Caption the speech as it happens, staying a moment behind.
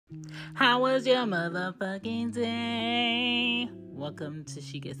How was your motherfucking day? Welcome to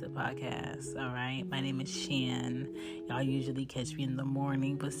She Gets It Podcast. All right, my name is Shan. Y'all usually catch me in the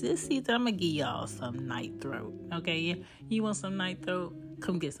morning, but this season I'm gonna give y'all some night throat. Okay, you want some night throat?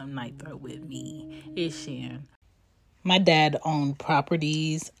 Come get some night throat with me. It's Shan. My dad owned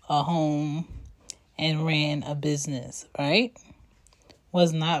properties, a home, and ran a business. Right?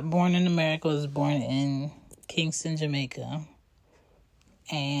 Was not born in America. Was born in Kingston, Jamaica.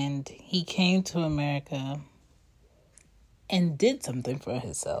 And he came to America and did something for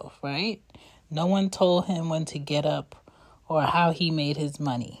himself, right? No one told him when to get up or how he made his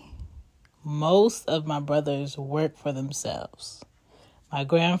money. Most of my brothers work for themselves. My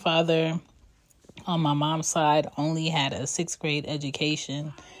grandfather on my mom's side only had a 6th grade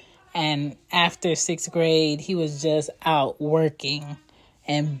education. And after 6th grade, he was just out working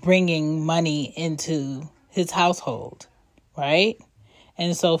and bringing money into his household, right?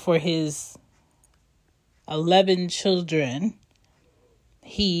 And so for his 11 children,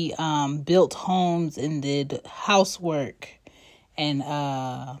 he built homes and did housework and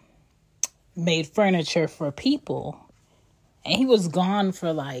made furniture for people. And he was gone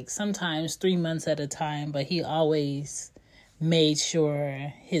for sometimes 3 months at a time, but he always made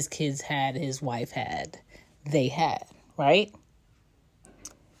sure his kids had, his wife had, they had, right?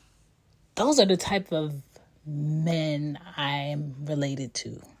 Those are the type of men I'm related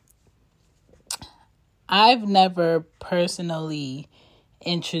to. I've never personally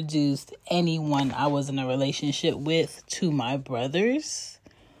introduced anyone I was in a relationship with to my brothers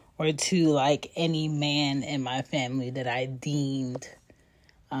or to any man in my family that I deemed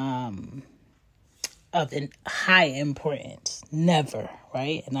of high importance. Never,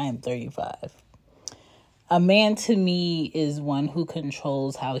 right? And I am 35. A man to me is one who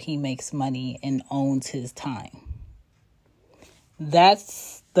controls how he makes money and owns his time.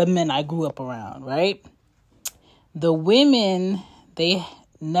 That's the men I grew up around, right? The women, they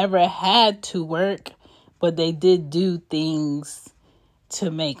never had to work, but they did do things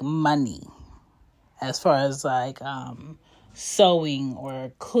to make money. As far as sewing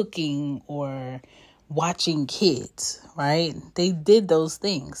or cooking or watching kids, right? They did those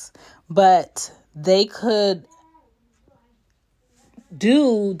things, but they could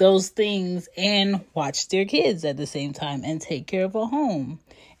do those things and watch their kids at the same time and take care of a home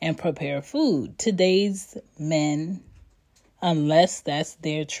and prepare food. Today's men, unless that's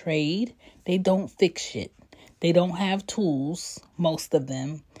their trade, they don't fix shit. They don't have tools, most of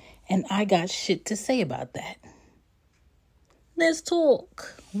them, and I got shit to say about that. Let's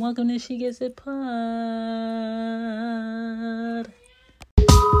talk. Welcome to She Gets It Pod.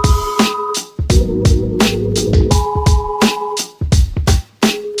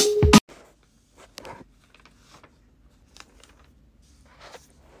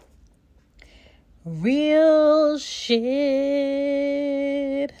 Real shit.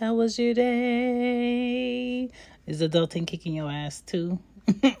 How was your day? Is adulting kicking your ass too?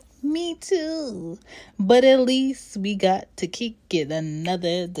 Me too. But at least we got to kick it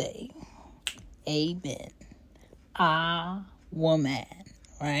another day. Amen. Woman,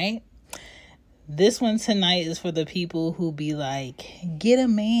 right? This one tonight is for the people who be like, get a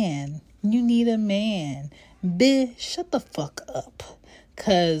man. You need a man. Bitch, shut the fuck up.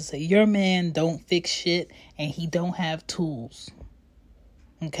 Because your man don't fix shit and he don't have tools.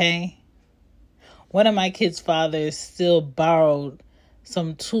 Okay? One of my kids' fathers still borrowed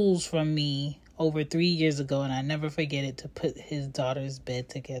some tools from me over 3 years ago, and I never forget it, to put his daughter's bed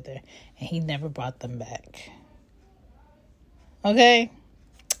together, and he never brought them back. Okay?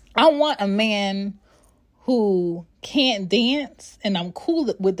 I want a man who can't dance, and I'm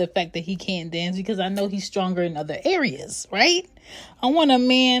cool with the fact that he can't dance because I know he's stronger in other areas, right? I want a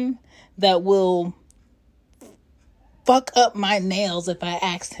man that will fuck up my nails if I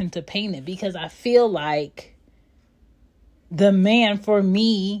asked him to paint it, because I feel like the man for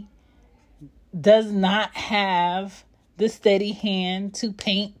me does not have the steady hand to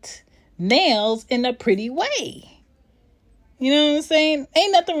paint nails in a pretty way. You know what I'm saying?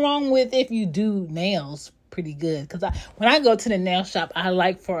 Ain't nothing wrong with if you do nails pretty good. Because when I go to the nail shop, I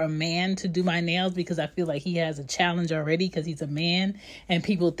like for a man to do my nails because I feel like he has a challenge already because he's a man. And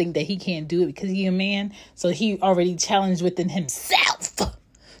people think that he can't do it because he's a man. So he already challenged within himself.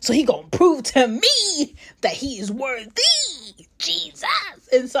 So he gonna prove to me that he is worthy. Jesus.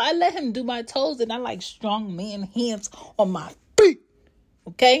 And so I let him do my toes, and I like strong man hands on my feet.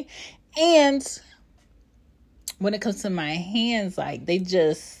 Okay? And when it comes to my hands, they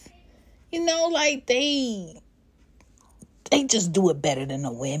just, they they just do it better than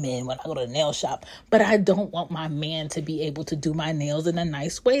the women when I go to the nail shop. But I don't want my man to be able to do my nails in a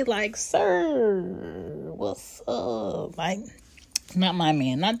nice way. Like, sir, what's up? Like, not my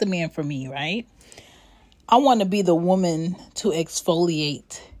man, not the man for me, right? I want to be the woman to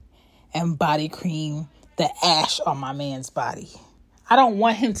exfoliate and body cream the ash on my man's body. I don't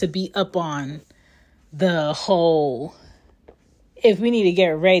want him to be up on the whole, if we need to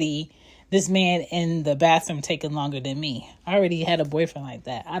get ready, this man in the bathroom taking longer than me. I already had a boyfriend like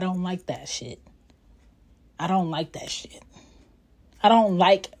that. I don't like that shit. I don't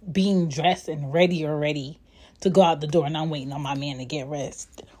like being dressed and ready already to go out the door and I'm waiting on my man to get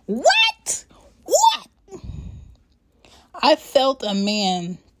rest. What? I felt a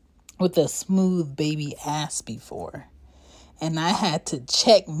man with a smooth baby ass before. And I had to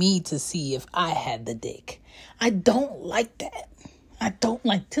check me to see if I had the dick. I don't like that.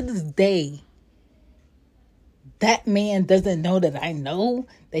 To this day, that man doesn't know that I know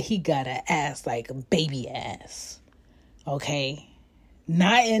that he got an ass like a baby ass. Okay?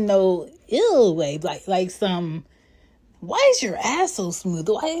 Not in no ill way. Like some, why is your ass so smooth?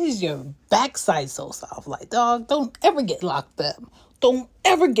 Why is your backside so soft? Like, dog, don't ever get locked up. Don't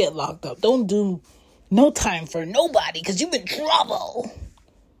do no time for nobody because you've been trouble.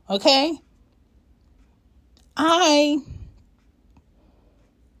 Okay? I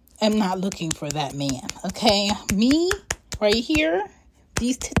am not looking for that man. Okay? Me, right here,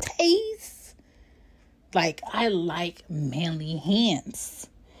 these titties. Like, I like manly hands.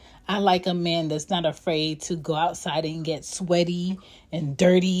 I like a man that's not afraid to go outside and get sweaty and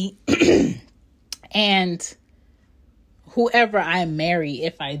dirty. And whoever I marry,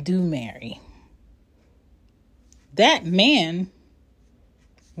 if I do marry, that man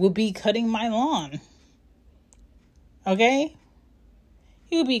will be cutting my lawn. Okay?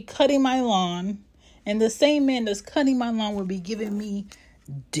 He'll be cutting my lawn. And the same man that's cutting my lawn will be giving me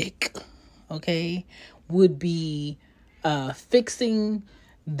dick. Okay? Would be fixing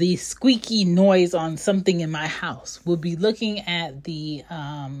the squeaky noise on something in my house. Would be looking at the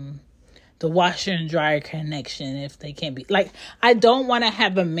washer and dryer connection if they can't be. Like, I don't want to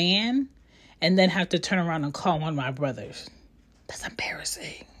have a man and then have to turn around and call one of my brothers. That's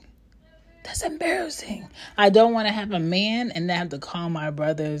embarrassing. I don't want to have a man and then have to call my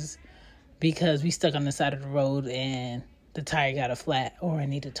brothers because we stuck on the side of the road and the tire got a flat or I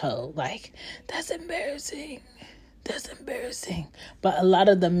need a tow. Like, that's embarrassing. But a lot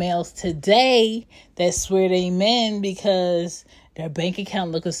of the males today that swear they men because their bank account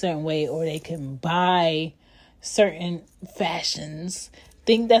look a certain way or they can buy certain fashions,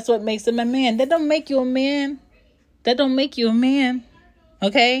 think that's what makes them a man. That don't make you a man.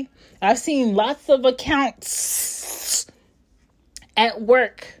 Okay? I've seen lots of accounts at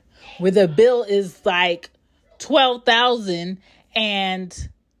work where the bill is like $12,000 and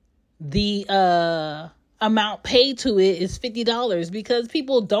the amount paid to it is $50 because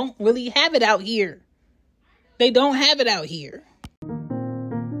people don't really have it out here. They don't have it out here.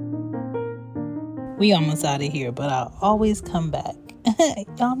 We almost out of here, but I'll always come back.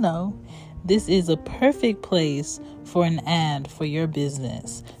 Y'all know this is a perfect place for an ad for your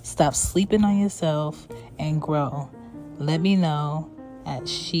business. Stop sleeping on yourself and grow. Let me know at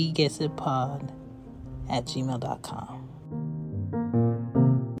shegetsitpod@gmail.com.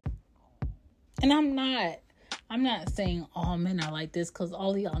 And I'm not saying all men are like this because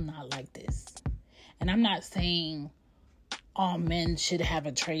all of y'all not like this. And I'm not saying all men should have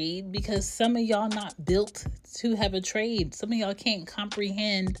a trade because some of y'all not built to have a trade. Some of y'all can't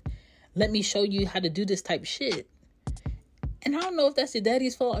comprehend, let me show you how to do this type of shit. And I don't know if that's your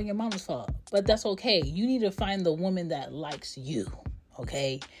daddy's fault or your mama's fault, but that's okay. You need to find the woman that likes you,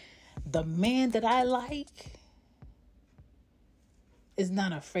 okay? The man that I like is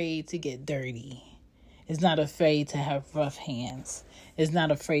not afraid to get dirty. Is not afraid to have rough hands. Is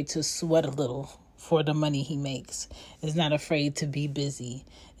not afraid to sweat a little for the money he makes. Is not afraid to be busy.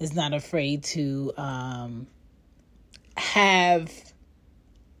 Is not afraid to have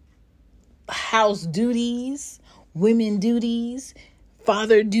house duties, women duties,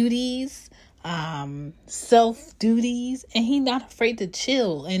 father duties, self duties, and he not afraid to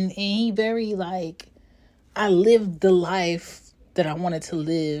chill. And he very like, I lived the life that I wanted to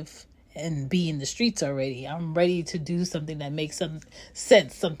live and be in the streets already. I'm ready to do something that makes some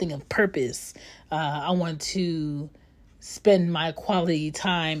sense, something of purpose. I want to spend my quality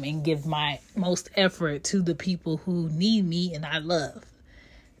time and give my most effort to the people who need me and I love.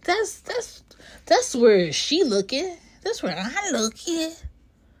 That's where she looking. That's where I looking.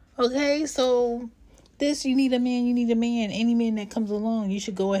 Okay, so you need a man. Any man that comes along, you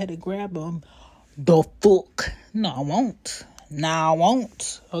should go ahead and grab him. The fuck? No, I won't. No, I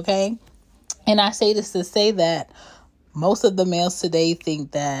won't. Okay? And I say this to say that most of the males today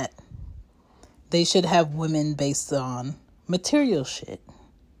think that they should have women based on material shit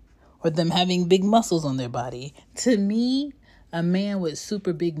or them having big muscles on their body. To me, a man with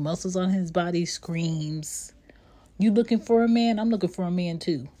super big muscles on his body screams, you looking for a man? I'm looking for a man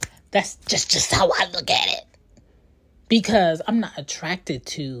too. That's just how I look at it. Because I'm not attracted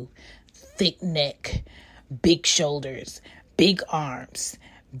to thick neck, big shoulders, big arms,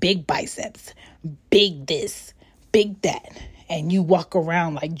 big biceps, big this, big that. And you walk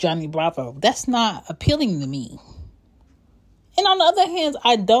around like Johnny Bravo. That's not appealing to me. And on the other hand,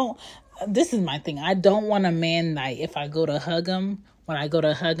 this is my thing. I don't want a man like if I go to hug him, when I go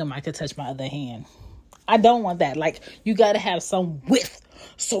to hug him, I could touch my other hand. I don't want that. Like, you got to have some width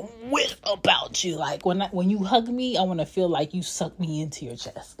about you. Like, when you hug me, I want to feel like you suck me into your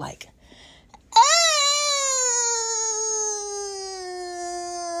chest. Like,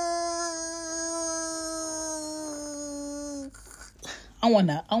 I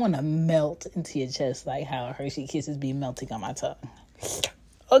wanna melt into your chest like how Hershey Kisses be melting on my tongue.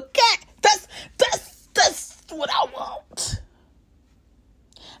 Okay, that's what I want.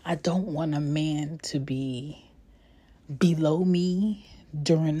 I don't want a man to be below me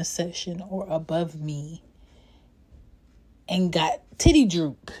during the session or above me and got titty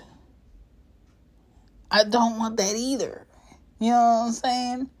droop. I don't want that either. You know what I'm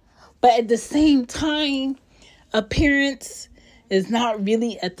saying? But at the same time, appearance is not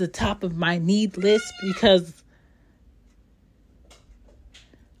really at the top of my need list because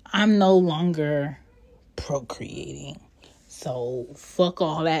I'm no longer procreating. So fuck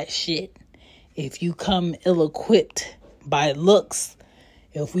all that shit. If you come ill-equipped by looks,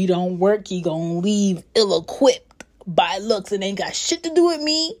 if we don't work, you gonna leave ill-equipped by looks and ain't got shit to do with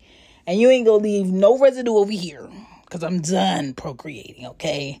me. And you ain't gonna leave no residue over here. Because I'm done procreating,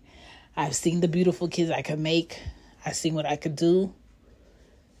 okay? I've seen the beautiful kids I could make. I've seen what I could do.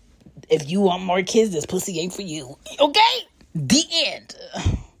 If you want more kids, this pussy ain't for you. Okay? The end.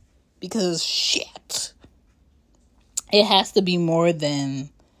 Because shit. It has to be more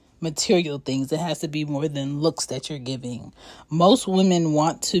than material things. It has to be more than looks that you're giving. Most women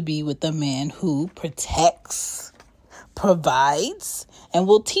want to be with a man who protects, provides, and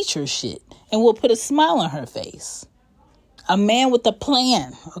will teach her shit. And will put a smile on her face. A man with a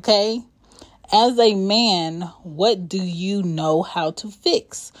plan, okay? As a man, what do you know how to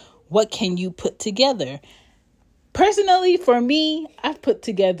fix? What can you put together? Personally, for me, I've put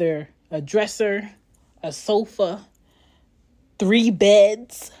together a dresser, a sofa, 3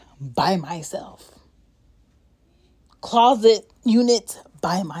 beds by myself. Closet units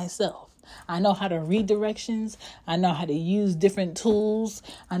by myself. I know how to read directions. I know how to use different tools.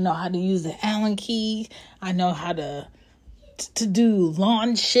 I know how to use the Allen key. I know how to do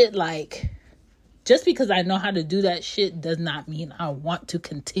lawn shit. Like, just because I know how to do that shit does not mean I want to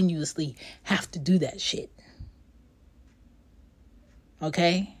continuously have to do that shit.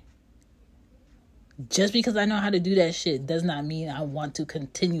 Okay? Just because I know how to do that shit does not mean I want to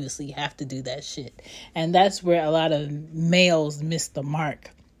continuously have to do that shit. And that's where a lot of males miss the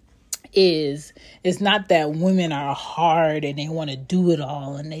mark. It's not that women are hard and they want to do it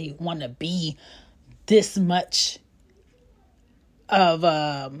all and they want to be this much of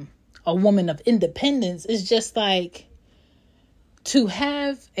a woman of independence. It's just like to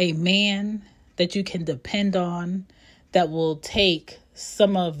have a man that you can depend on that will take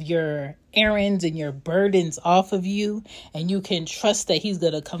some of your errands and your burdens off of you, and you can trust that he's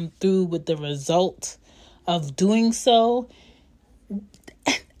going to come through with the result of doing so.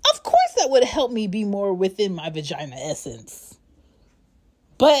 Of course, that would help me be more within my vagina essence.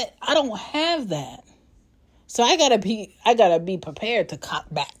 But I don't have that. So I gotta be prepared to cock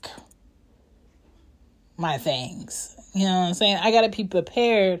back my things. You know what I'm saying? I gotta be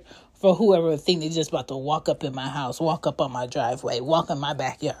prepared for whoever think they're just about to walk up in my house, walk up on my driveway, walk in my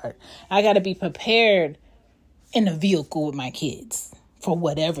backyard. I gotta be prepared in a vehicle with my kids for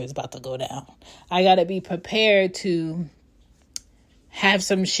whatever is about to go down. I gotta be prepared to have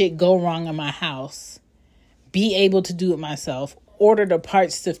some shit go wrong in my house, be able to do it myself, order the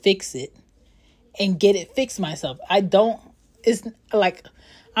parts to fix it, and get it fixed myself. It's like,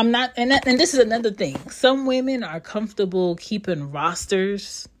 I'm not, and this is another thing. Some women are comfortable keeping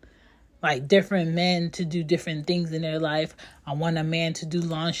rosters, like different men to do different things in their life. I want a man to do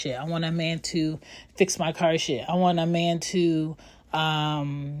lawn shit. I want a man to fix my car shit. I want a man to,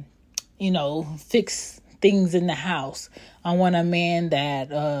 fix things in the house. I want a man that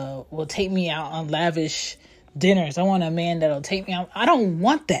will take me out on lavish dinners. I want a man that'll take me out. I don't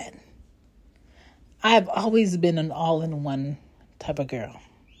want that. I've always been an all-in-one type of girl.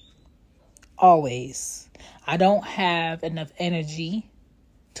 Always. I don't have enough energy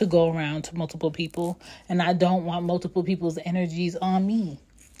to go around to multiple people, and I don't want multiple people's energies on me,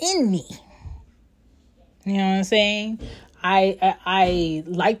 in me. You know what I'm saying? I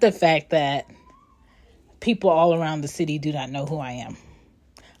like the fact that people all around the city do not know who I am.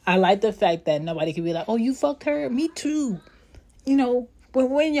 I like the fact that nobody can be like, oh, you fucked her? Me too. You know,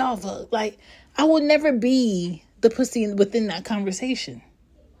 when y'all fuck, like, I will never be the pussy within that conversation.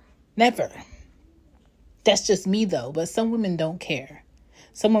 Never. That's just me, though. But some women don't care.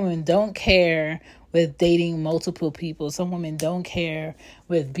 Some women don't care with dating multiple people. Some women don't care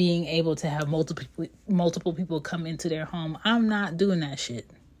with being able to have multiple people come into their home. I'm not doing that shit.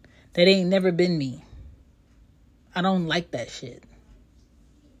 That ain't never been me. I don't like that shit.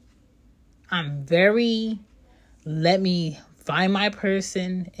 I'm very, let me find my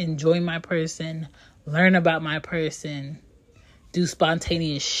person, enjoy my person, learn about my person, do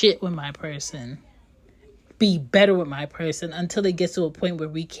spontaneous shit with my person, be better with my person until it gets to a point where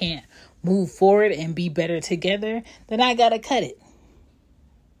we can't move forward and be better together. Then I gotta cut it.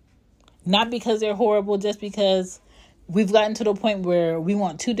 Not because they're horrible, just because we've gotten to the point where we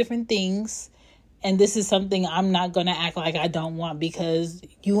want two different things, and this is something I'm not gonna act like I don't want because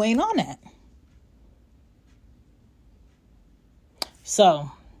you ain't on that.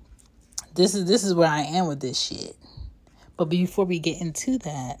 So, this is where I am with this shit. But before we get into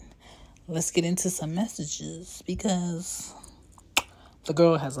that, let's get into some messages because the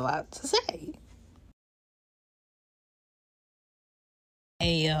girl has a lot to say.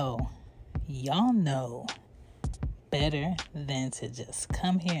 Hey, yo, y'all know better than to just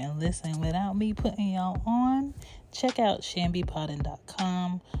come here and listen without me putting y'all on. Check out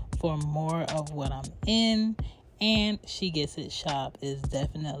shambypotting.com for more of what I'm in. And She Gets It shop is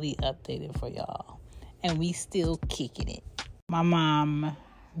definitely updated for y'all. And we still kicking it. My mom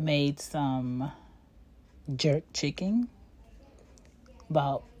made some jerk chicken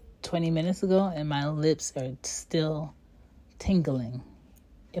about 20 minutes ago, and my lips are still tingling.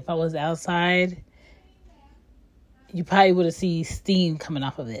 If I was outside, you probably would have seen steam coming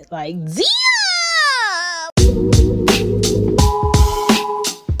off of it. Like, Zia!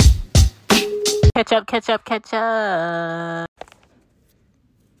 Ketchup.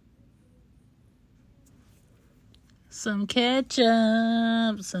 Some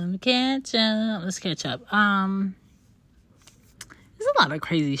ketchup. Let's catch up. There's a lot of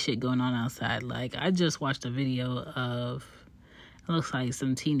crazy shit going on outside. Like, I just watched a video of, it looks like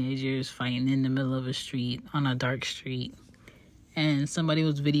some teenagers fighting in the middle of a street, on a dark street. And somebody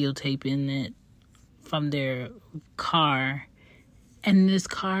was videotaping it from their car. And this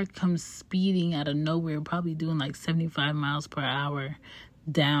car comes speeding out of nowhere, probably doing like 75 miles per hour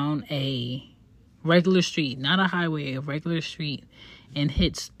down a regular street, not a highway, a regular street, and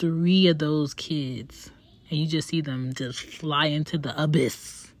hits 3 of those kids. And you just see them just fly into the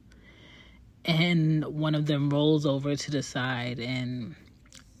abyss. And one of them rolls over to the side, and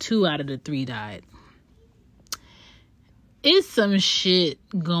 2 out of the 3 died. It's some shit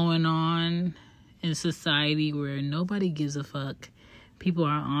going on in society where nobody gives a fuck. People are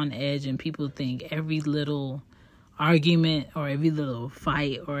on edge, and people think every little argument or every little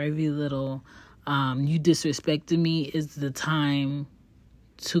fight or every little you disrespected me is the time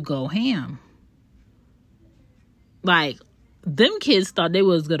to go ham. Like, them kids thought they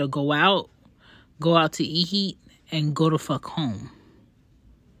was gonna go out to eat, and go to fuck home.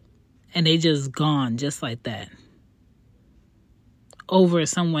 And they just gone just like that. Over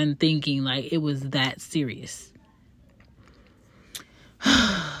someone thinking like it was that serious.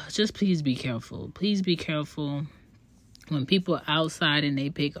 Just please be careful. Please be careful. When people are outside and they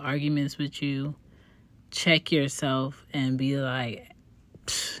pick arguments with you, check yourself and be like,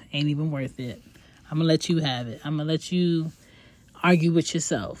 ain't even worth it. I'm going to let you have it. I'm going to let you argue with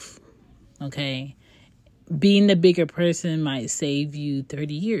yourself. Okay? Being the bigger person might save you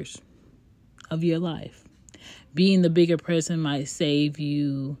 30 years of your life. Being the bigger person might save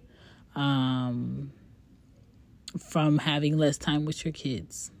you from having less time with your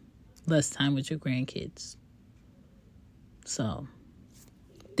kids, less time with your grandkids. So,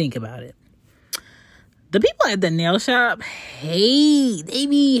 think about it. The people at the nail shop hate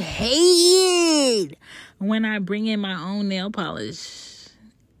when I bring in my own nail polish.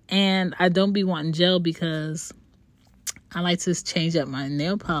 And I don't be wanting gel because I like to change up my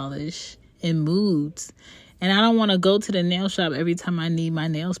nail polish in moods. And I don't want to go to the nail shop every time I need my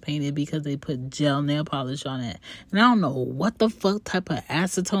nails painted because they put gel nail polish on it. And I don't know what the fuck type of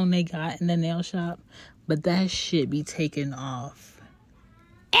acetone they got in the nail shop, but that shit be taken off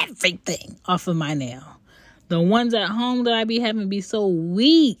everything off of my nail. The ones at home that I be having be so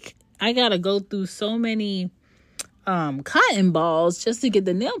weak. I gotta go through so many cotton balls just to get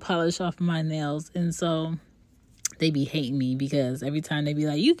the nail polish off of my nails. And so they be hating me because every time they be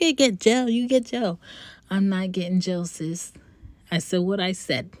like, you can get gel, you get gel. I'm not getting gel, sis. I said what I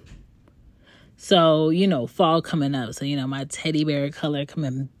said. So, fall coming up. So, my teddy bear color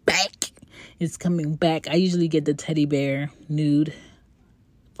coming back. It's coming back. I usually get the teddy bear nude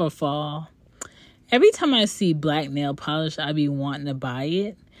for fall. Every time I see black nail polish, I be wanting to buy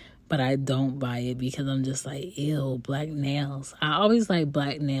it. But I don't buy it because I'm just like, ew, black nails. I always like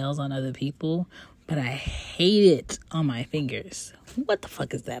black nails on other people, but I hate it on my fingers. What the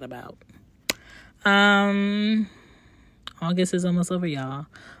fuck is that about? August is almost over, y'all.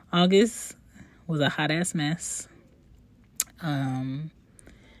 August was a hot ass mess.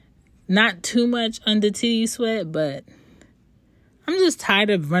 Not too much under titty sweat, but I'm just tired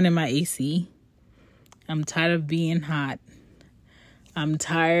of running my AC. I'm tired of being hot. I'm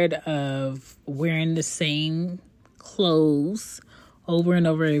tired of wearing the same clothes over and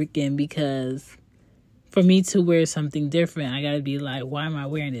over again, because for me to wear something different, I gotta be like, why am I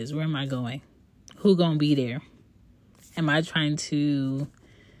wearing this? Where am I going? Who gonna be there? Am I trying to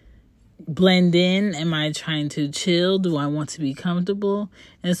blend in? Am I trying to chill? Do I want to be comfortable?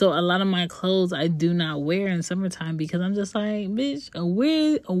 And so a lot of my clothes I do not wear in summertime because I'm just like, bitch,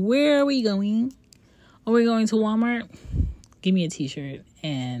 where are we going? Are we going to Walmart? Give me a t-shirt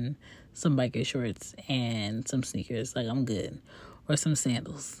and some biker shorts and some sneakers. Like, I'm good. Or some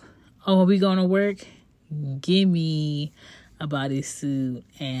sandals. Oh, are we going to work? Give me a bodysuit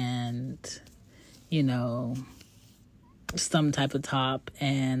and, some type of top,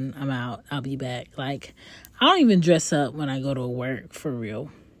 and I'm out. I'll be back. Like, I don't even dress up when I go to work, for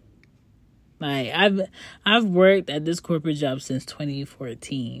real. Like, I've worked at this corporate job since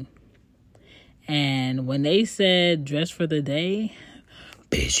 2014. And when they said dress for the day,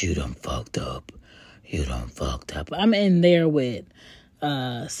 bitch, you done fucked up. You done fucked up. I'm in there with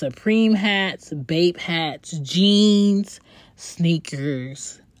Supreme hats, Bape hats, jeans,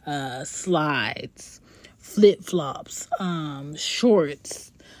 sneakers, slides, flip-flops,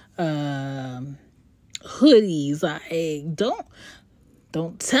 shorts, hoodies. Like,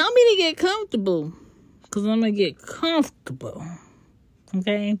 don't tell me to get comfortable, because I'm going to get comfortable.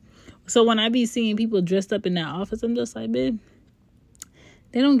 Okay? So when I be seeing people dressed up in that office, I'm just like, babe,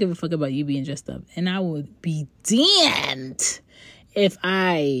 they don't give a fuck about you being dressed up. And I would be damned if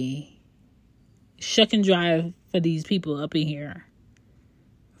I shuck and drive for these people up in here,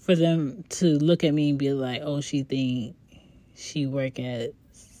 for them to look at me and be like, oh, she think she work at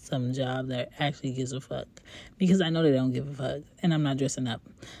some job that actually gives a fuck. Because I know they don't give a fuck. And I'm not dressing up.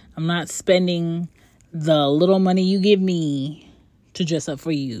 I'm not spending the little money you give me to dress up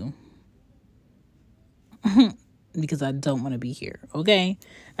for you. Because I don't want to be here, okay?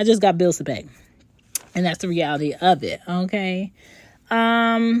 I just got bills to pay. And that's the reality of it, okay?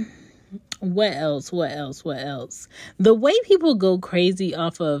 What else? The way people go crazy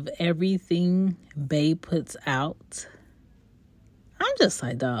off of everything Bae puts out, I'm just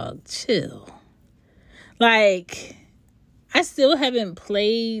like, dog, chill. Like, I still haven't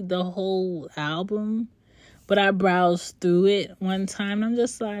played the whole album, but I browsed through it one time, and I'm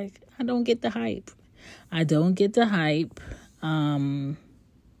just like, I don't get the hype.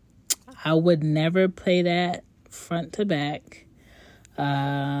 I would never play that front to back.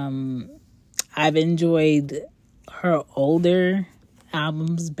 I've enjoyed her older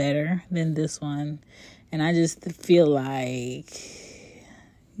albums better than this one. And I just feel like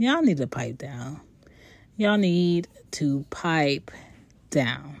y'all need to pipe down. Y'all need to pipe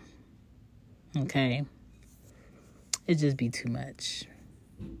down. Okay? It just be too much.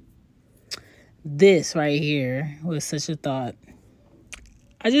 This right here was such a thought.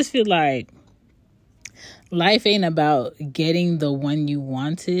 I just feel like life ain't about getting the one you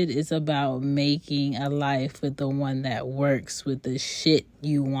wanted. It's about making a life with the one that works with the shit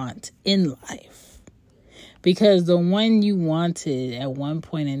you want in life. Because the one you wanted at one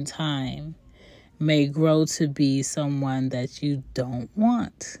point in time may grow to be someone that you don't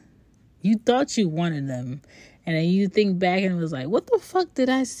want. You thought you wanted them, and then you think back and it was like, what the fuck did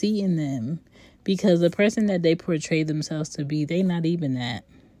I see in them? Because the person that they portray themselves to be, they not even that.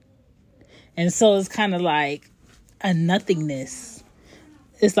 And so it's kind of like a nothingness.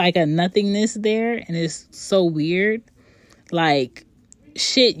 It's like a nothingness there, and it's so weird. Like,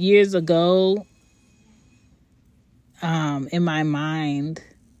 shit years ago, in my mind,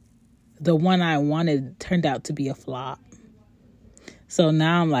 the one I wanted turned out to be a flop. So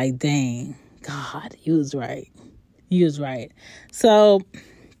now I'm like, dang, God, he was right. So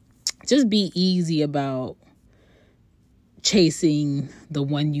just be easy about chasing the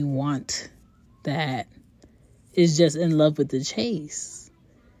one you want that is just in love with the chase.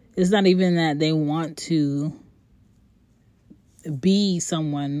 It's not even that they want to be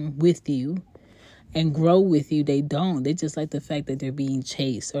someone with you and grow with you. They don't. They just like the fact that they're being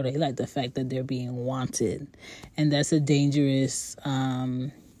chased, or they like the fact that they're being wanted. And that's a dangerous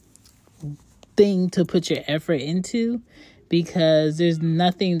thing to put your effort into, because there's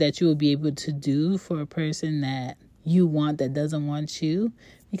nothing that you will be able to do for a person that you want that doesn't want you,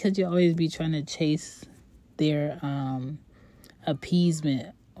 because you'll always be trying to chase their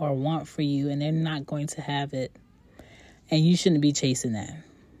appeasement or want for you, and they're not going to have it. And you shouldn't be chasing that.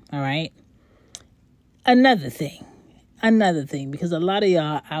 All right? Another thing, because a lot of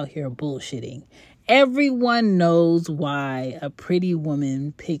y'all out here bullshitting. Everyone knows why a pretty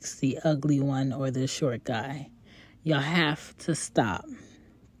woman picks the ugly one or the short guy. Y'all have to stop.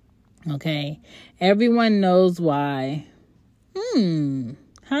 Okay? Everyone knows why.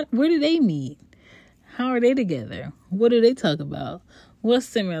 Where do they meet? How are they together? What do they talk about? What's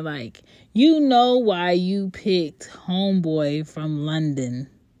similar like? You know why you picked homeboy from London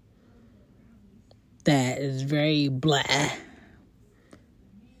that is very blah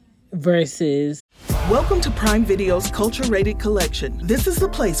versus... Welcome to Prime Video's Culture Rated Collection. This is the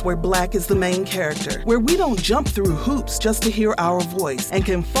place where Black is the main character, where we don't jump through hoops just to hear our voice, and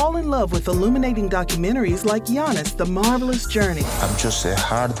can fall in love with illuminating documentaries like Giannis, The Marvelous Journey. I'm just a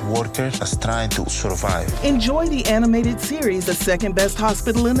hard worker that's trying to survive. Enjoy the animated series, The Second Best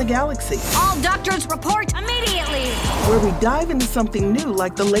Hospital in the Galaxy. All doctors report immediately! Where we dive into something new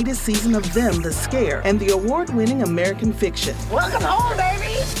like the latest season of Them, The Scare, and the award-winning American Fiction. Welcome home,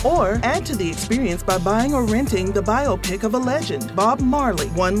 baby! Or add to the experience by buying or renting the biopic of a legend, Bob Marley,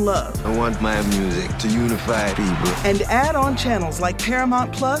 One Love. I want my music to unify people. And add on channels like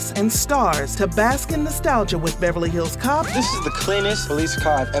Paramount Plus and Stars to bask in nostalgia with Beverly Hills Cop. This is the cleanest police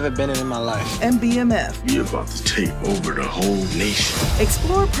car I've ever been in my life. And BMF. You're about to take over the whole nation.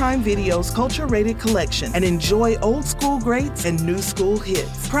 Explore Prime Video's culture-rated collection and enjoy old school greats and new school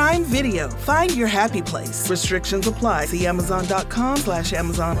hits. Prime Video. Find your happy place. Restrictions apply. See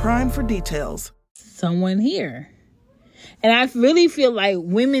Amazon.com/Amazon Prime for details. Someone here. And I really feel like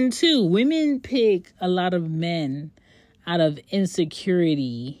women too. Women pick a lot of men out of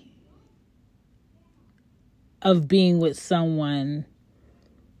insecurity of being with someone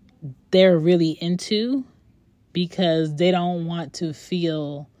they're really into, because they don't want to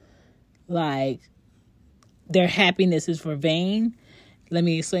feel like their happiness is for vain. Let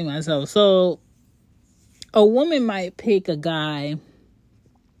me explain myself. So a woman might pick a guy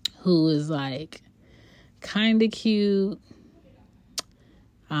who is like kind of cute.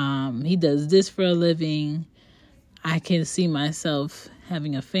 He does this for a living. I can see myself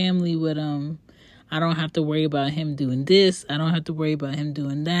having a family with him. I don't have to worry about him doing this. I don't have to worry about him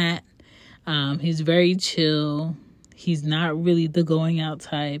doing that. He's very chill. He's not really the going out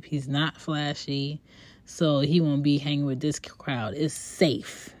type. He's not flashy. So he won't be hanging with this crowd. It's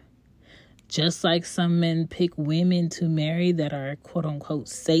safe. Just like some men pick women to marry that are quote unquote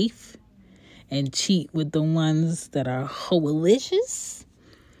safe and cheat with the ones that are hoalicious,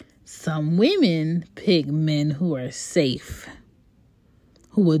 some women pick men who are safe,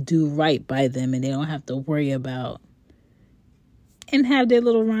 who will do right by them, and they don't have to worry about, and have their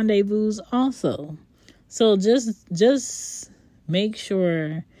little rendezvous also. So just make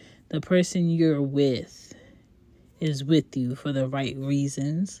sure the person you're with is with you for the right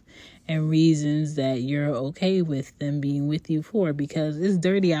reasons, and reasons that you're okay with them being with you for, because it's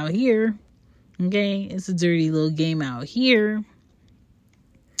dirty out here. Okay? It's a dirty little game out here.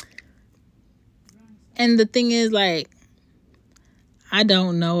 And the thing is, like, I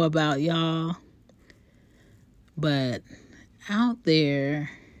don't know about y'all, but out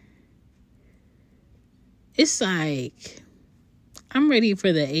there, it's like, I'm ready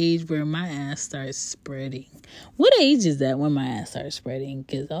for the age where my ass starts spreading. What age is that when my ass starts spreading?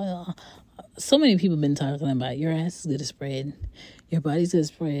 Because so many people have been talking about your ass is going to spread. Your body's going to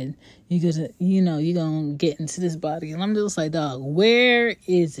spread. You're going to get into this body. And I'm just like, dog, where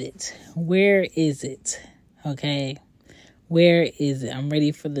is it? Where is it? Okay? Where is it? I'm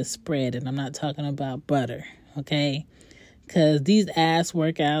ready for the spread. And I'm not talking about butter. Okay? Because these ass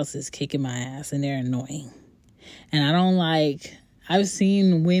workouts is kicking my ass. And they're annoying. And I don't like... I've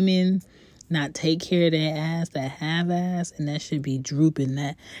seen women not take care of their ass that have ass, and that should be drooping.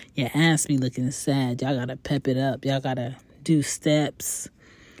 That your ass be looking sad. Y'all gotta pep it up. Y'all gotta do steps.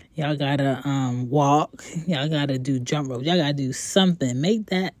 Y'all gotta walk. Y'all gotta do jump rope. Y'all gotta do something. Make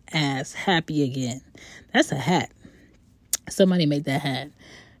that ass happy again. That's a hat. Somebody make that hat.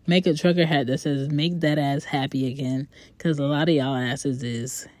 Make a trucker hat that says, make that ass happy again. Because a lot of y'all asses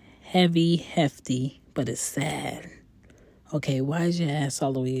is heavy, hefty, but it's sad. Okay, why is your ass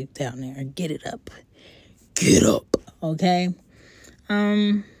all the way down there? Get it up. Get up. Okay?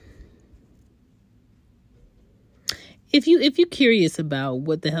 If you're curious about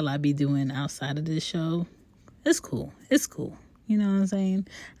what the hell I be doing outside of this show, it's cool. It's cool. You know what I'm saying?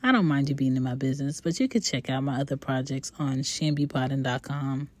 I don't mind you being in my business, but you could check out my other projects on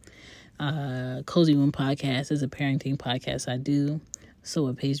shambypodden.com. Cozy Womb Podcast is a parenting podcast I do. So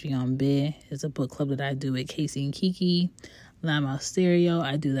a Patreon Bay is a book club that I do with Casey and Kiki. Loudmouth Stereo,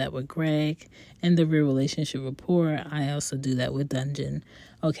 I do that with Greg. And The Real Relationship Report, I also do that with Dungeon.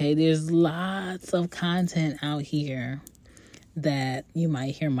 Okay, there's lots of content out here that you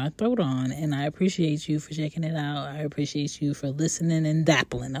might hear my throat on, and I appreciate you for checking it out. I appreciate you for listening and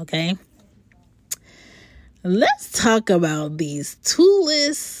dappling, okay? Let's talk about these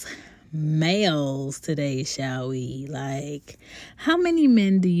toolless males today, shall we? Like, how many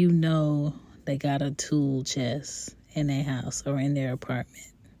men do you know that got a tool chest in their house or in their apartment?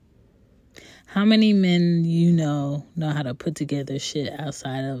 How many men you know how to put together shit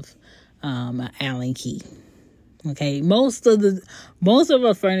outside of an Allen key? Okay, most of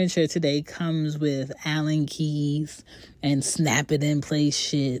our furniture today comes with Allen keys and snap it in place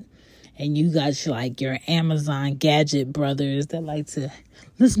shit. And you got your Amazon gadget brothers that like to,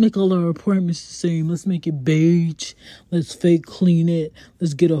 let's make all our apartments the same. Let's make it beige. Let's fake clean it.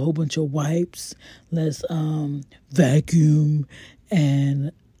 Let's get a whole bunch of wipes. Let's vacuum,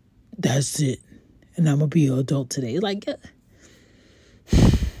 and that's it. And I'm gonna be an adult today. Like,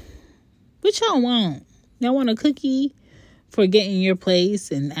 what y'all want? Y'all want a cookie for getting your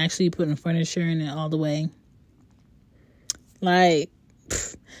place and actually putting furniture in it all the way? Like,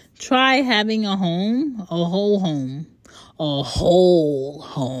 try having a whole home,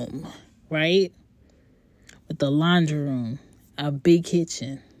 right? With a laundry room, a big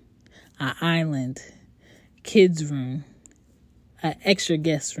kitchen, an island, kids room, an extra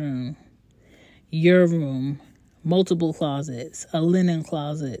guest room, your room, multiple closets, a linen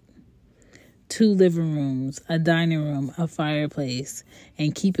closet, 2 living rooms, a dining room, a fireplace,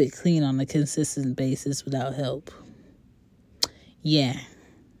 and keep it clean on a consistent basis without help. Yeah.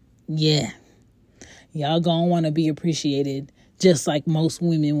 Y'all gonna want to be appreciated just like most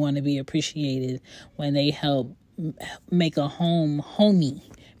women want to be appreciated when they help make a home homey.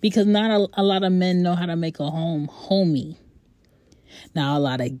 Because not a lot of men know how to make a home homey. Now, a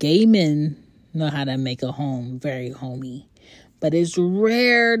lot of gay men know how to make a home very homey. But it's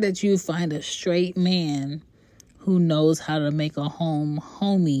rare that you find a straight man who knows how to make a home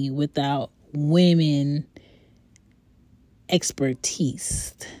homey without women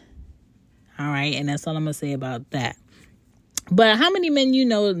expertise. All right, and that's all I'm going to say about that. But how many men you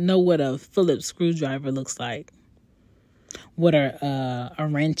know what a Phillips screwdriver looks like? What are a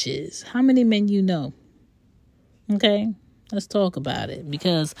wrench is? How many men you know? Okay, let's talk about it,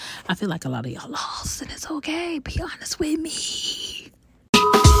 because I feel like a lot of y'all lost, and it's okay. Be honest with me.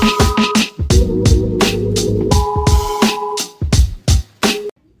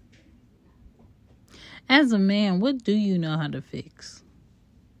 As a man, what do you know how to fix?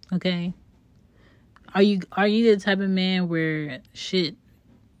 Okay? Are you the type of man where shit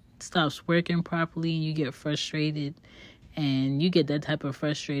stops working properly and you get frustrated, and you get that type of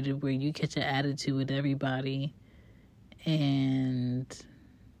frustrated where you catch an attitude with everybody? And,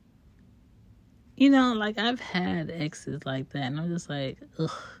 like, I've had exes like that, and I'm just like,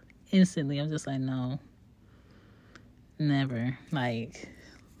 ugh, instantly, I'm just like, no, never. Like,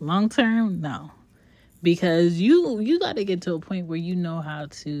 long term, no. Because you got to get to a point where you know how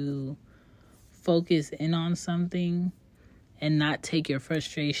to focus in on something and not take your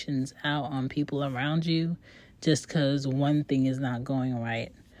frustrations out on people around you just because one thing is not going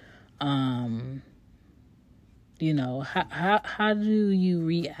right. How do you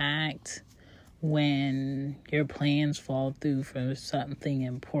react when your plans fall through for something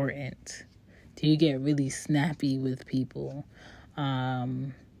important? Do you get really snappy with people?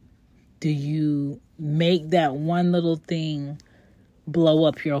 Do you make that one little thing blow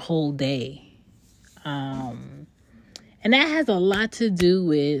up your whole day? And that has a lot to do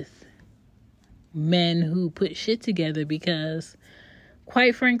with men who put shit together, because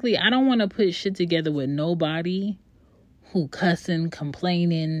quite frankly, I don't want to put shit together with nobody who cussing,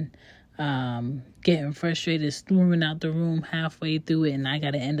 complaining, getting frustrated, storming out the room halfway through it, and I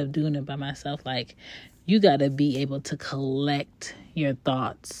got to end up doing it by myself. Like, you got to be able to collect your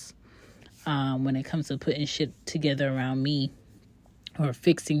thoughts when it comes to putting shit together around me or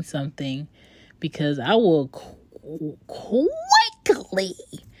fixing something, because I will quickly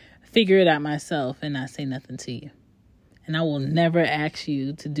figure it out myself and not say nothing to you. And I will never ask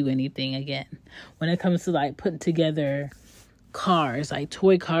you to do anything again. When it comes to like putting together cars, like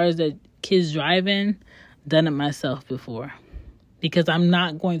toy cars that kids drive in, done it myself before. Because I'm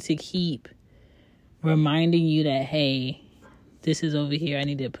not going to keep reminding you that, hey, this is over here, I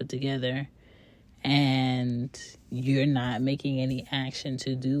need to put together. And you're not making any action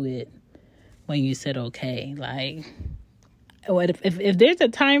to do it when you said okay. Like, if there's a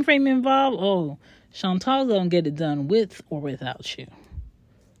time frame involved, Chantal gonna get it done with or without you.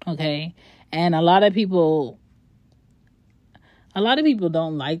 Okay? And a lot of people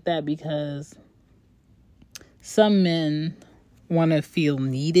don't like that because some men want to feel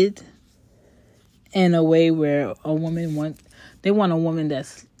needed in a way where a woman want a woman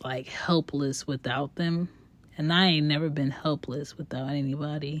that's like helpless without them. And I ain't never been helpless without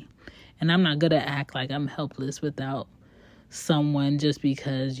anybody. And I'm not gonna act like I'm helpless without someone just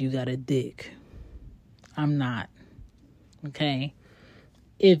because you got a dick. I'm not. Okay?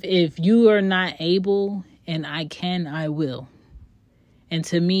 If you are not able and I can, I will. And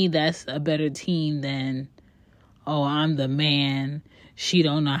to me, that's a better team than, I'm the man. She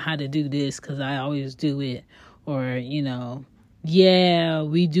don't know how to do this because I always do it. Or, yeah,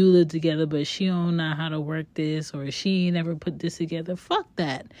 we do live together, but she don't know how to work this, or she never put this together. Fuck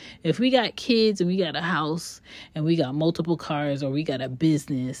that. If we got kids and we got a house and we got multiple cars or we got a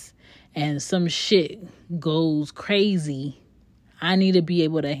business and some shit goes crazy, I need to be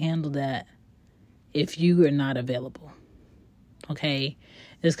able to handle that if you are not available. Okay?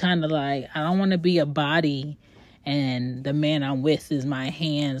 It's kind of like, I don't want to be a body and the man I'm with is my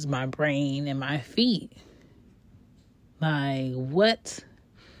hands, my brain, and my feet. Like, what?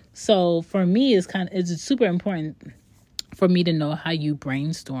 So for me, it's super important for me to know how you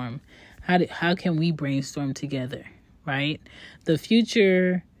brainstorm. How can we brainstorm together, right? The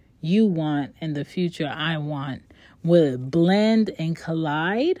future you want and the future I want, will it blend and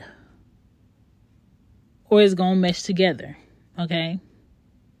collide? Or is it going to mesh together? Okay?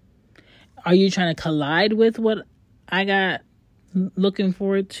 Are you trying to collide with what I got looking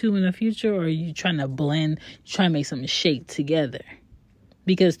forward to in the future, or are you trying to blend, trying to make something shake together?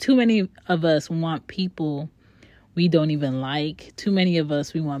 Because too many of us want people we don't even like. Too many of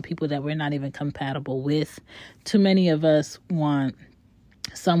us, we want people that we're not even compatible with. Too many of us want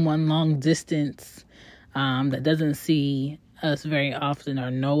someone long distance that doesn't see us very often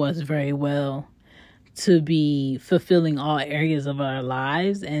or know us very well to be fulfilling all areas of our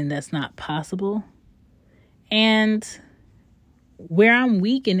lives, and that's not possible. And where I'm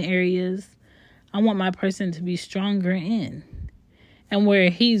weak in areas, I want my person to be stronger in. And where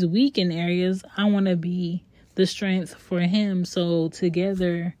he's weak in areas, I want to be the strength for him. So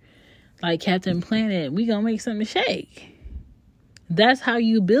together, like Captain Planet, we gonna make something shake. That's how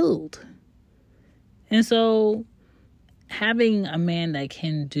you build. And so having a man that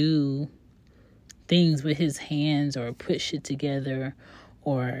can do things with his hands, or put shit together,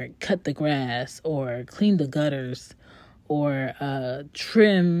 or cut the grass, or clean the gutters, or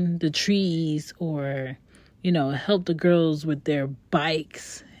trim the trees, or, help the girls with their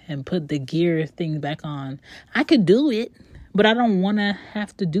bikes and put the gear thing back on. I could do it, but I don't want to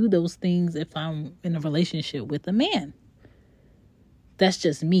have to do those things if I'm in a relationship with a man. That's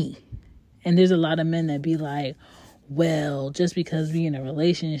just me. And there's a lot of men that be like, well, just because we in a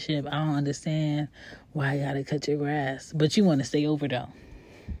relationship, I don't understand why I gotta cut your grass. But you want to stay over, though.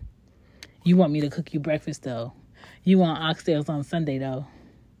 You want me to cook you breakfast, though. You want oxtails on Sunday, though.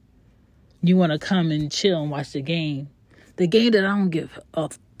 You want to come and chill and watch the game. The game that I don't give a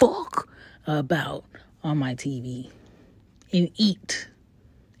fuck about on my TV. And eat.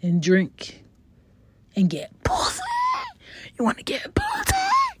 And drink. And get pussy. You want to get pussy.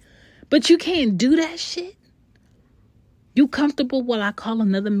 But you can't do that shit. You comfortable while I call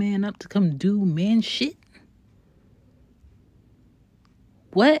another man up to come do man shit?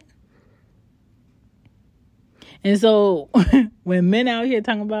 What? And so when men out here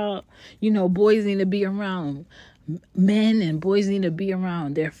talking about, boys need to be around men, and boys need to be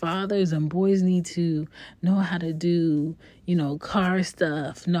around their fathers, and boys need to know how to do, car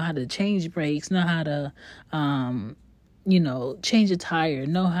stuff, know how to change brakes, know how to, change a tire,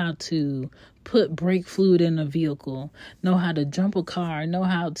 know how to put brake fluid in a vehicle, know how to jump a car, know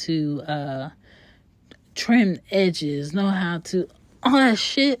how to trim edges, know how to, all that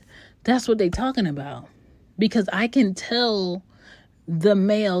shit. That's what they talking about. Because I can tell the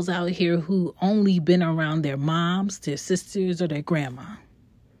males out here who only been around their moms, their sisters, or their grandma.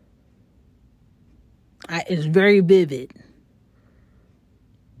 It's very vivid.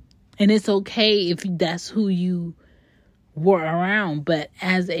 And it's okay if that's who you were around. But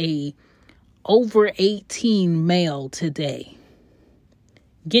as a over 18 male today,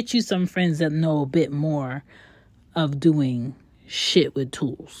 get you some friends that know a bit more of doing shit with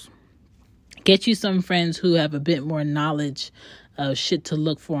tools. Get you some friends who have a bit more knowledge of shit to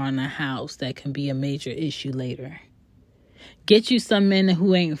look for in a house that can be a major issue later. Get you some men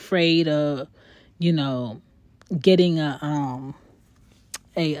who ain't afraid of, getting a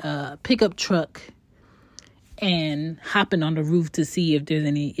pickup truck and hopping on the roof to see if there's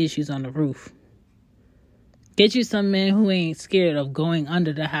any issues on the roof. Get you some men who ain't scared of going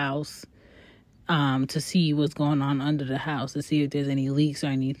under the house to see what's going on under the house, to see if there's any leaks or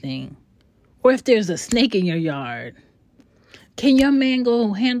anything. Or if there's a snake in your yard. Can your man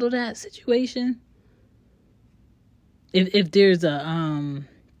go handle that situation? If there's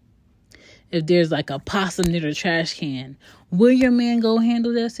like a possum near the trash can, will your man go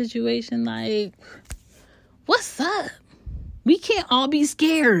handle that situation? Like, what's up? We can't all be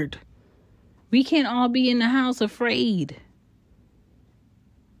scared. We can't all be in the house afraid.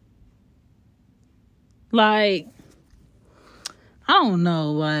 Like, I don't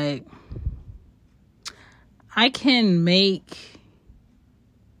know, like, I can make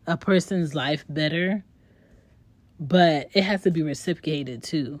a person's life better, but it has to be reciprocated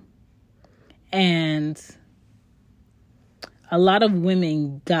too. And a lot of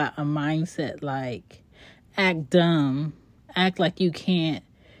women got a mindset like, act dumb, act like you can't,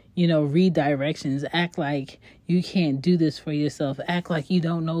 read directions, act like you can't do this for yourself, act like you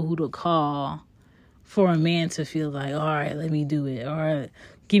don't know who to call for a man to feel like, all right, let me do it, or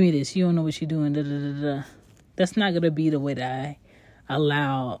give me this, you don't know what you're doing, da da da da. That's not going to be the way that I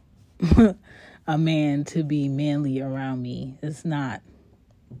allow a man to be manly around me. It's not.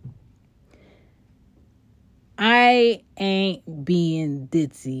 I ain't being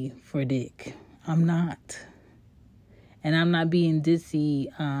ditzy for dick. I'm not. And I'm not being ditzy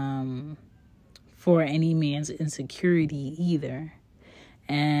for any man's insecurity either.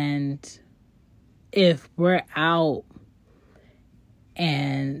 And if we're out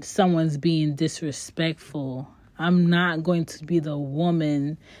and someone's being disrespectful, I'm not going to be the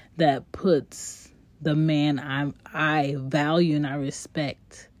woman that puts the man I value and I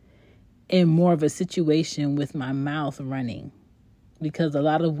respect in more of a situation with my mouth running, because a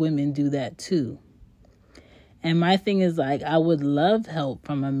lot of women do that too. And my thing is, like, I would love help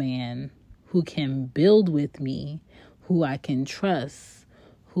from a man who can build with me, who I can trust,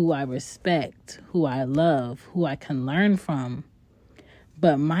 who I respect, who I love, who I can learn from.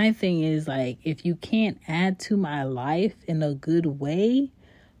 But my thing is, like, if you can't add to my life in a good way,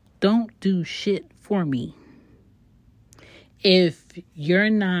 don't do shit for me. If you're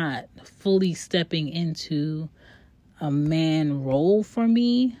not fully stepping into a man role for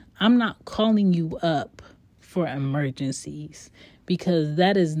me, I'm not calling you up for emergencies, because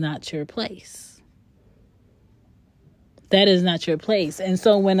that is not your place. That is not your place. And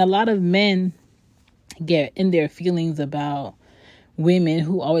so when a lot of men get in their feelings about women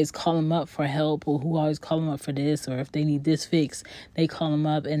who always call them up for help, or who always call them up for this, or if they need this fix, they call them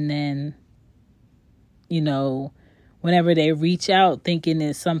up, and then, whenever they reach out thinking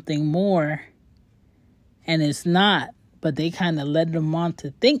it's something more, and it's not, but they kind of led them on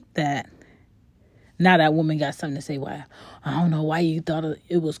to think that. Now that woman got something to say, why, I don't know why you thought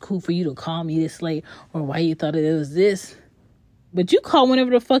it was cool for you to call me this late, or why you thought it was this. But you call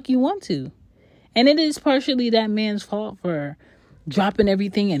whenever the fuck you want to. And it is partially that man's fault for dropping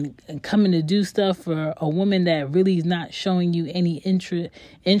everything and coming to do stuff for a woman that really is not showing you any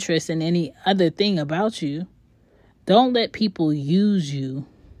interest in any other thing about you. Don't let people use you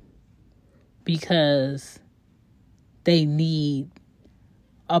because they need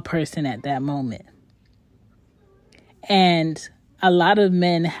a person at that moment. And a lot of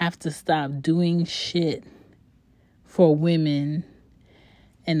men have to stop doing shit for women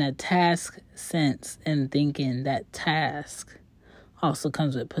in a task sense and thinking that task also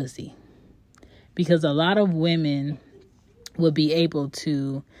comes with pussy. Because a lot of women will be able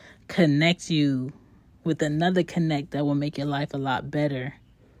to connect you with another connect that will make your life a lot better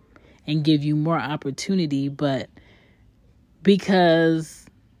and give you more opportunity, but because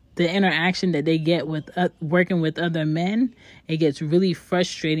the interaction that they get with working with other men, it gets really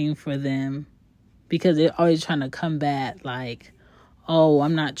frustrating for them, because they're always trying to combat like, oh,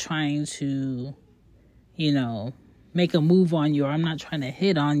 I'm not trying to, make a move on you, or I'm not trying to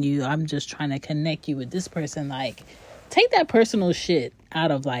hit on you. I'm just trying to connect you with this person. Like, take that personal shit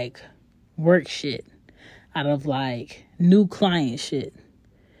out of like work shit, out of like new client shit.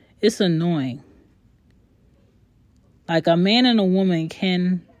 It's annoying. Like, a man and a woman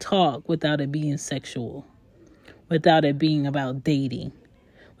can talk without it being sexual, without it being about dating,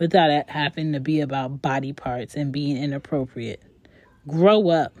 without it having to be about body parts and being inappropriate. Grow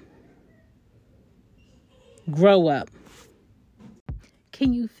up. Grow up.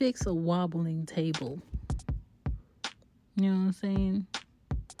 Can you fix a wobbling table? You know what I'm saying?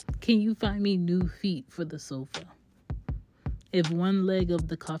 Can you find me new feet for the sofa? If one leg of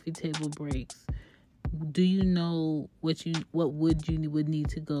the coffee table breaks, do you know what wood you would need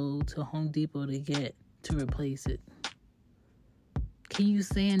to go to Home Depot to get to replace it? Can you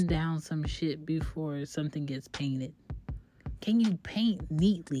sand down some shit before something gets painted? Can you paint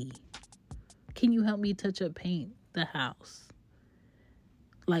neatly? Can you help me touch up paint the house?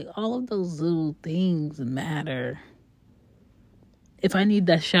 Like, all of those little things matter. If I need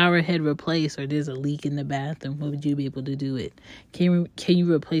that shower head replaced or there's a leak in the bathroom, would you be able to do it? Can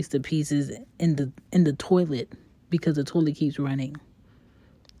you replace the pieces in the toilet because the toilet keeps running?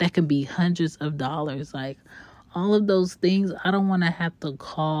 That can be hundreds of dollars. Like, all of those things, I don't want to have to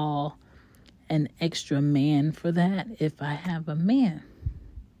call an extra man for that if I have a man.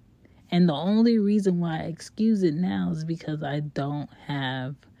 And the only reason why I excuse it now is because I don't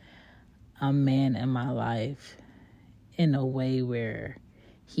have a man in my life in a way where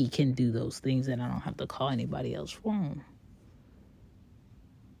he can do those things and I don't have to call anybody else for him.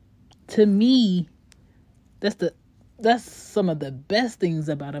 To me, that's some of the best things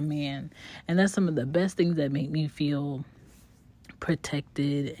about a man. And that's some of the best things that make me feel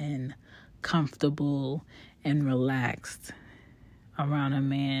protected and comfortable and relaxed around a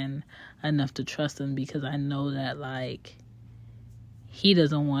man enough to trust him, because I know that, like, he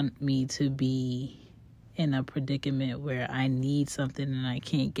doesn't want me to be in a predicament where I need something and I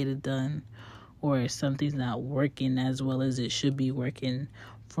can't get it done, or something's not working as well as it should be working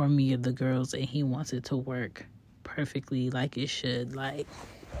for me or the girls, and he wants it to work perfectly like it should. Like,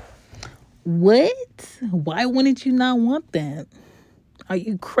 what? Why wouldn't you not want that? Are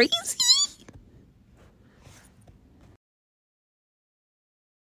you crazy?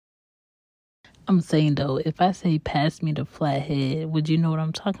 I'm saying, though, if I say pass me the flathead, would you know what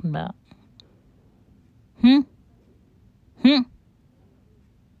I'm talking about?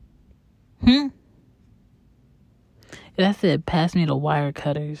 If I said pass me the wire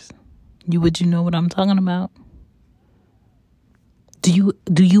cutters, would you know what I'm talking about? Do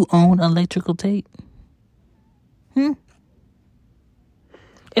you own electrical tape? If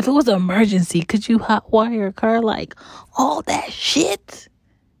it was an emergency, could you hotwire a car? Like, all that shit?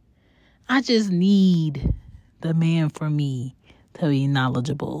 I just need the man for me to be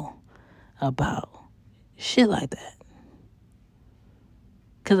knowledgeable about shit like that.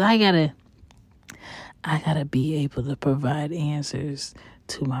 Because I gotta be able to provide answers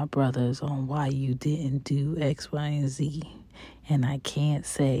to my brothers on why you didn't do X, Y, and Z. And I can't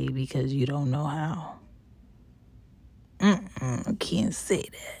say because you don't know how. I can't say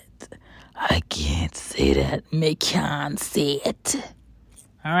that. I can't say that. Me can't say it.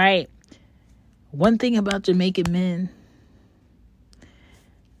 All right. One thing about Jamaican men,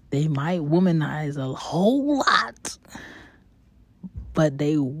 they might womanize a whole lot, but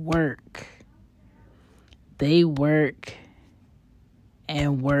they work. They work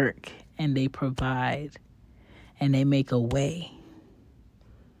and they provide and they make a way,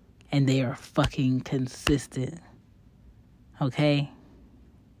 and they are fucking consistent. Okay?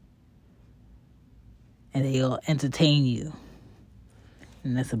 And they'll entertain you.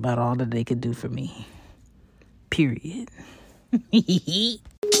 And that's about all that they could do for me. Period.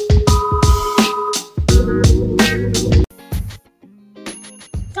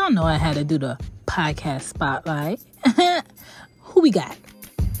 Y'all know I had to do the podcast spotlight. Who we got?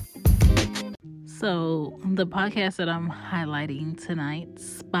 So, the podcast that I'm highlighting tonight,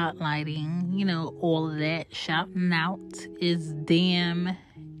 spotlighting, all of that, shouting out, is Damn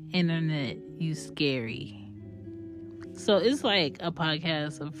Internet, You Scary. So it's like a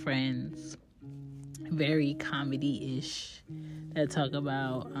podcast of friends, very comedy-ish, that talk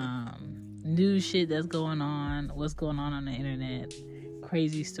about new shit that's going on, what's going on the internet,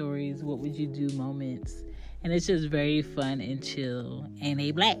 crazy stories, what would you do moments, and it's just very fun and chill, and they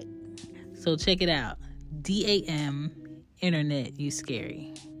black. So check it out, DAM Internet, You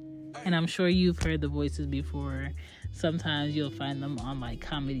Scary. And I'm sure you've heard the voices before. Sometimes you'll find them on like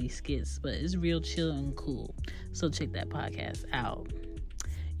comedy skits, but it's real chill and cool. So check that podcast out.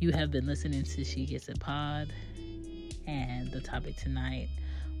 You have been listening to She Gets It Pod, and the topic tonight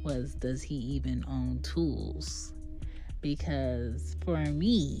was, does he even own tools? Because for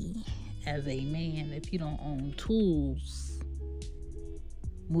me, as a man, if you don't own tools,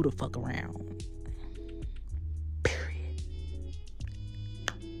 move the fuck around. Period.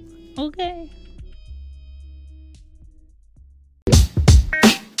 Okay.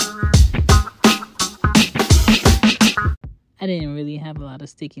 I didn't really have a lot of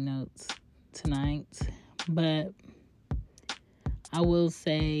sticky notes tonight, but I will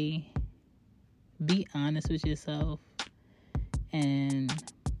say be honest with yourself and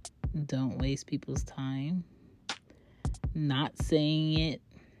don't waste people's time. Not saying it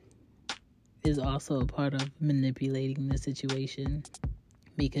is also a part of manipulating the situation,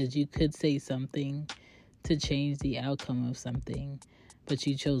 because you could say something to change the outcome of something, but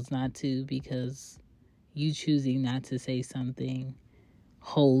you chose not to because you choosing not to say something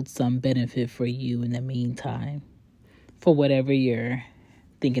holds some benefit for you in the meantime for whatever you're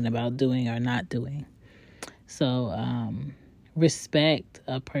thinking about doing or not doing. So respect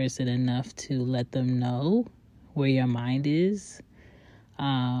a person enough to let them know where your mind is,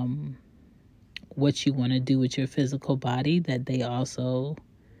 what you want to do with your physical body that they also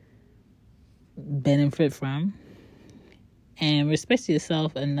benefit from, and respect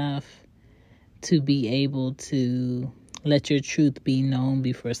yourself enough to be able to let your truth be known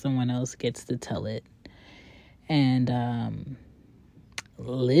before someone else gets to tell it. And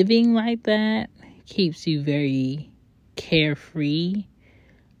living like that keeps you very carefree,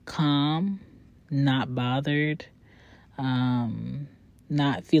 calm, not bothered,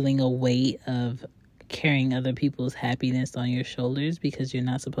 not feeling a weight of carrying other people's happiness on your shoulders because you're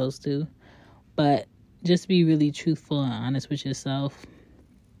not supposed to. But just be really truthful and honest with yourself.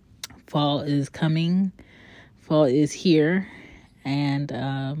 Fall is coming. Fall is here. And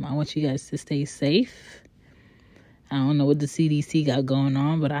I want you guys to stay safe. I don't know what the CDC got going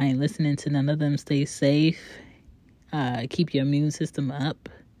on, but I ain't listening to none of them. Stay safe. Keep your immune system up.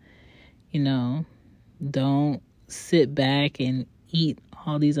 Don't sit back and eat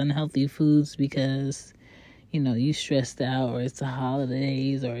all these unhealthy foods because, you stressed out, or it's the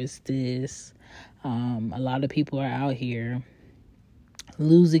holidays, or it's this. A lot of people are out here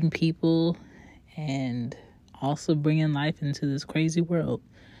losing people and also bringing life into this crazy world.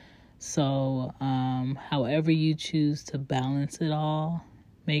 So, however you choose to balance it all,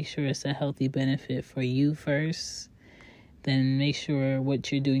 make sure it's a healthy benefit for you first. Then make sure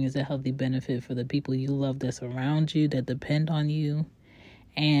what you're doing is a healthy benefit for the people you love that's around you, that depend on you.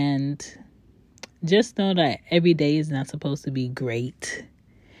 And just know that every day is not supposed to be great.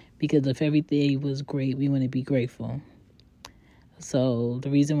 Because if every day was great, we wouldn't be grateful. So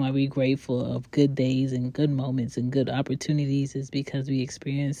the reason why we're grateful of good days and good moments and good opportunities is because we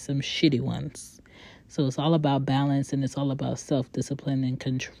experienced some shitty ones. So it's all about balance, and it's all about self-discipline and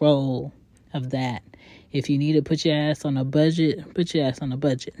control of that. If you need to put your ass on a budget, put your ass on a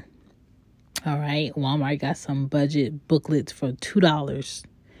budget. All right. Walmart got some budget booklets for $2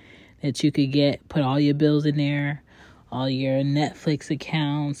 that you could get. Put all your bills in there, all your Netflix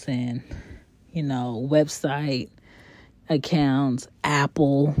accounts and, website accounts.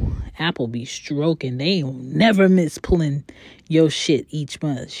 Apple be stroking. They ain't never miss pulling your shit each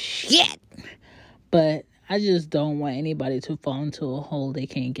month. Shit. But I just don't want anybody to fall into a hole they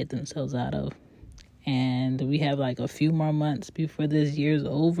can't get themselves out of. And we have like a few more months before this year's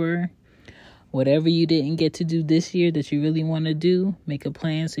over. Whatever you didn't get to do this year that you really want to do, make a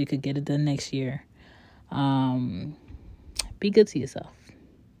plan so you could get it done next year. Be good to yourself.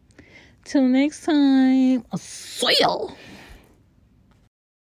 Till next time, I'll see you.